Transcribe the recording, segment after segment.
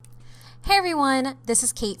Hey everyone, this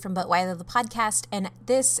is Kate from But Why Though the podcast, and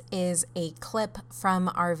this is a clip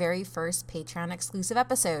from our very first Patreon exclusive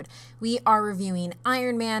episode. We are reviewing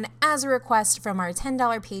Iron Man as a request from our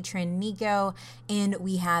 $10 patron Nico, and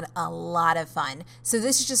we had a lot of fun. So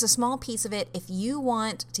this is just a small piece of it. If you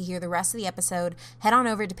want to hear the rest of the episode, head on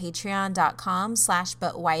over to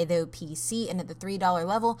patreon.com/butwhythoughpc, and at the $3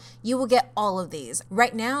 level, you will get all of these.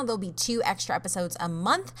 Right now, there'll be 2 extra episodes a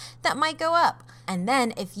month that might go up. And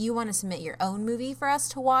then if you want to submit your own movie for us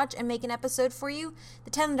to watch and make an episode for you,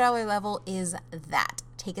 the $10 level is that.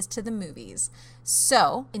 Take us to the movies.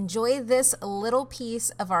 So enjoy this little piece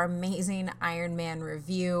of our amazing Iron Man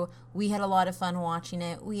review. We had a lot of fun watching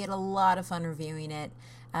it. We had a lot of fun reviewing it.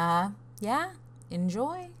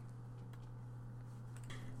 Enjoy.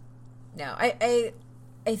 No, I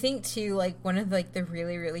think too, like, one of like the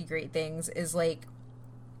really, really great things is, like,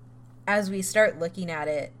 as we start looking at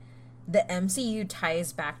it, the MCU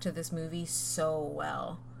ties back to this movie so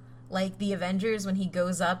well. Like, the Avengers, when he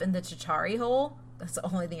goes up in the Chitauri hole, that's the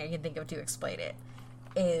only thing I can think of to explain it,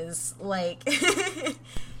 is, like... the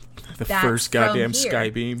first goddamn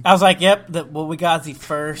Skybeam. I was like, yep, what we got is the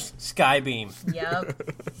first Skybeam.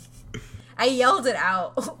 Yep. I yelled it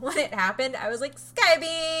out when it happened. I was like,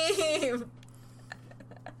 Skybeam!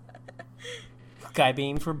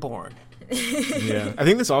 Skybeams were born. Yeah. I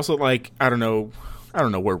think this also, like, I don't know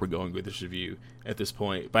where we're going with this review at this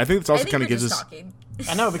point, but I think this also kind of gives us... Talking.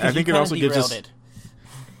 I know, because I think it also gives us...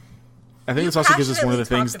 I think this also gives us one of the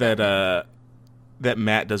things that that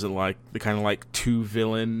Matt doesn't like, the kind of, like,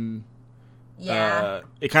 two-villain... Yeah.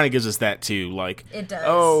 It kind of gives us that, too. Like, it does.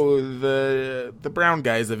 Oh, the brown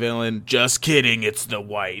guy's the villain. Just kidding, it's the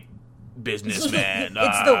white businessman.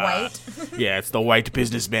 It's the white. Yeah, it's the white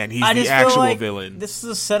businessman. He's the actual villain. This is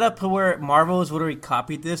a setup where Marvel has literally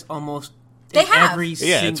copied this almost... They have. Every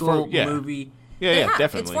single movie. Yeah,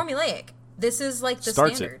 definitely. It's formulaic. This is like the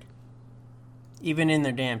Starts standard. Even in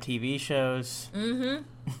their damn TV shows. Mm-hmm.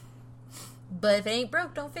 But if it ain't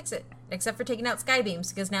broke, don't fix it. Except for taking out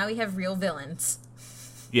Skybeams, because now we have real villains.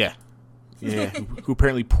 Yeah. Yeah, who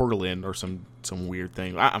apparently portal in or some weird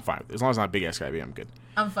thing. I'm fine. As long as it's not a big-ass Skybeam, I'm good.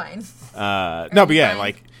 I'm fine. No, but yeah,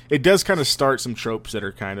 like, it does kind of start some tropes that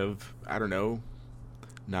are kind of, I don't know,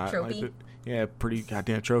 not tropey. Like pretty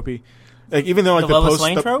goddamn tropey. Like, even though, like,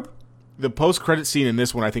 the post-credit scene in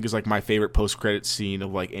this one, I think, is, like, my favorite post-credit scene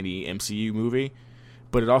of, like, any MCU movie.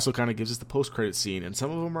 But it also kind of gives us the post-credit scene, and some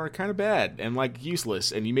of them are kind of bad and, like,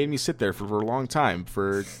 useless. And you made me sit there for a long time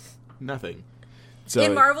for nothing. So,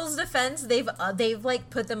 in Marvel's defense, they've like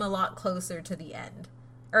put them a lot closer to the end,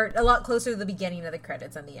 or a lot closer to the beginning of the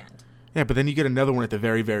credits and the end. Yeah, but then you get another one at the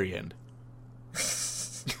very, very end.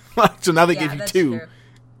 So now they give you 2. True.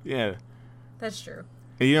 Yeah, that's true.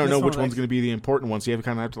 And you don't know which one's going to be the important one, so you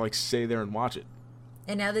kind of have to, like, stay there and watch it.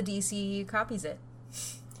 And now the DCU copies it.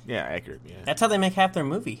 Yeah, accurate. Yeah, that's how they make half their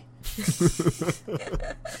movie.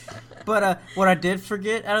 But what I did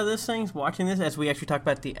forget out of this thing is watching this, as we actually talk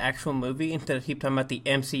about the actual movie instead of keep talking about the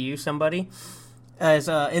MCU somebody, is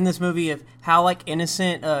in this movie of how, like,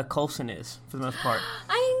 innocent Coulson is for the most part.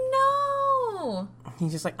 I know.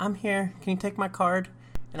 He's just like, I'm here. Can you take my card?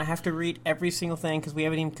 And I have to read every single thing because we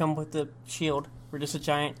haven't even come with the shield. We're just a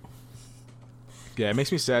giant. Yeah, it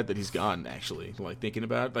makes me sad that he's gone, actually. Like, thinking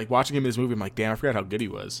about it. Like, watching him in this movie, I'm like, damn, I forgot how good he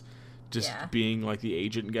was. Just being, like, the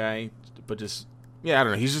agent guy. But just, yeah, I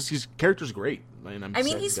don't know. His character's great. And I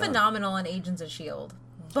mean, he's phenomenal in Agents of S.H.I.E.L.D.,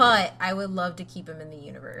 but I would love to keep him in the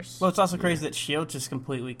universe. Well, it's also crazy that S.H.I.E.L.D.'s just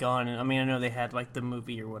completely gone. And I mean, I know they had, like, the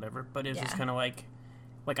movie or whatever, but it's just kind of like,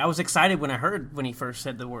 I was excited when he first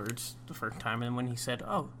said the words the first time, and when he said,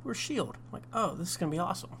 oh, we're S.H.I.E.L.D., I'm like, oh, this is going to be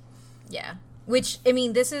awesome. Yeah. Which, I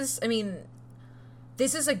mean, this is a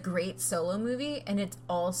great solo movie, and it's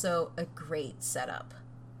also a great setup.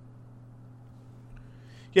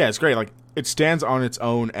 Yeah, it's great. Like, it stands on its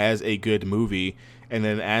own as a good movie, and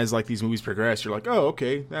then as, like, these movies progress, you're like, oh,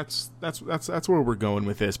 okay, that's where we're going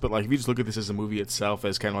with this. But, like, if you just look at this as a movie itself,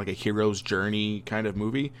 as kind of like a hero's journey kind of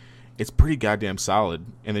movie, it's pretty goddamn solid.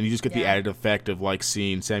 And then you just get the added effect of, like,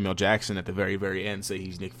 seeing Samuel Jackson at the very, very end say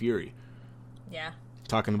he's Nick Fury. Yeah.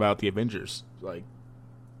 Talking about the Avengers, like.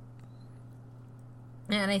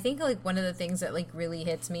 And I think, like, one of the things that, like, really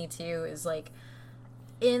hits me too is, like,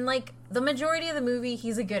 in, like, the majority of the movie,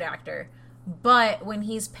 he's a good actor, but when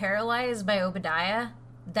he's paralyzed by Obadiah,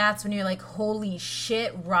 that's when you're like, holy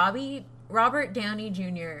shit, Robert Downey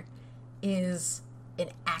Jr. is an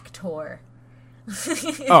actor.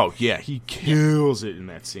 Oh yeah, he kills it in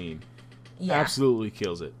that scene. Yeah. Absolutely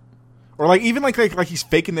kills it. Or, like, even like he's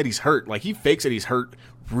faking that he's hurt. Like, he fakes that he's hurt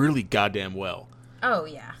really goddamn well. Oh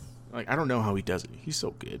yeah. Like, I don't know how he does it. He's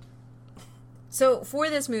so good. So for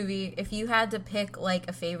this movie, if you had to pick like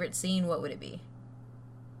a favorite scene, what would it be?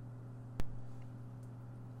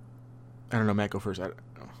 I don't know, Matt, go first. I'm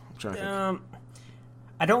trying to think.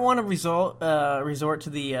 I don't want to resort to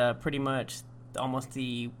the pretty much almost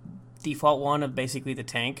the default one of basically the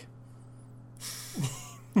tank.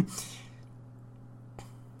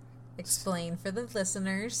 Explain for the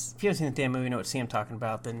listeners. If you haven't seen the damn movie, you know what scene I'm talking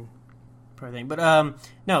about, then probably thing. But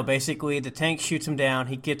no, basically the tank shoots him down.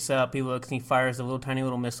 He gets up, he looks, and he fires a little tiny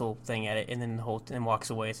little missile thing at it, and then walks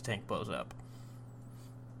away as the tank blows up.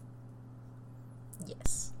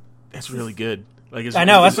 Yes, that's really good. Like, I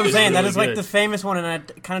know, that's what I'm saying. Really that is like good. the famous one, and I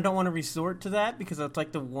kind of don't want to resort to that because it's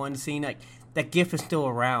like the one scene like that GIF is still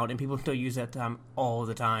around, and people still use that time all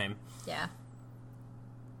the time. Yeah.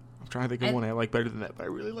 I'm trying to think of one I like better than that, but I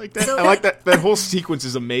really like that. So, I like that. That whole sequence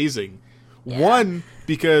is amazing. Yeah. One,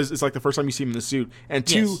 because it's like the first time you see him in the suit, and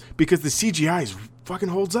two, Yes. because the CGI fucking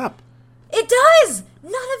holds up. It does.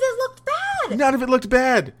 None of it looked bad. None of it looked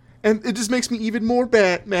bad. And it just makes me even more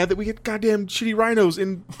mad that we get goddamn shitty rhinos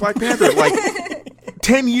in Black Panther. Like,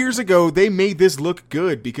 10 years ago, they made this look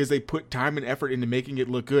good because they put time and effort into making it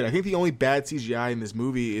look good. I think the only bad CGI in this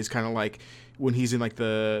movie is kind of like when he's in like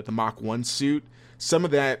the Mach 1 suit. Some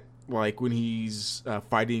of that, like when he's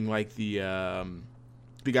fighting like the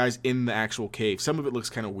guys in the actual cave, some of it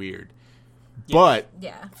looks kind of weird. Yeah. But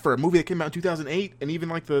Yeah. for a movie that came out in 2008, and even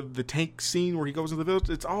like the tank scene where he goes into the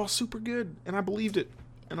village, it's all super good, and I believed it,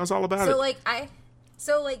 and I was all about it.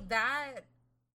 So like that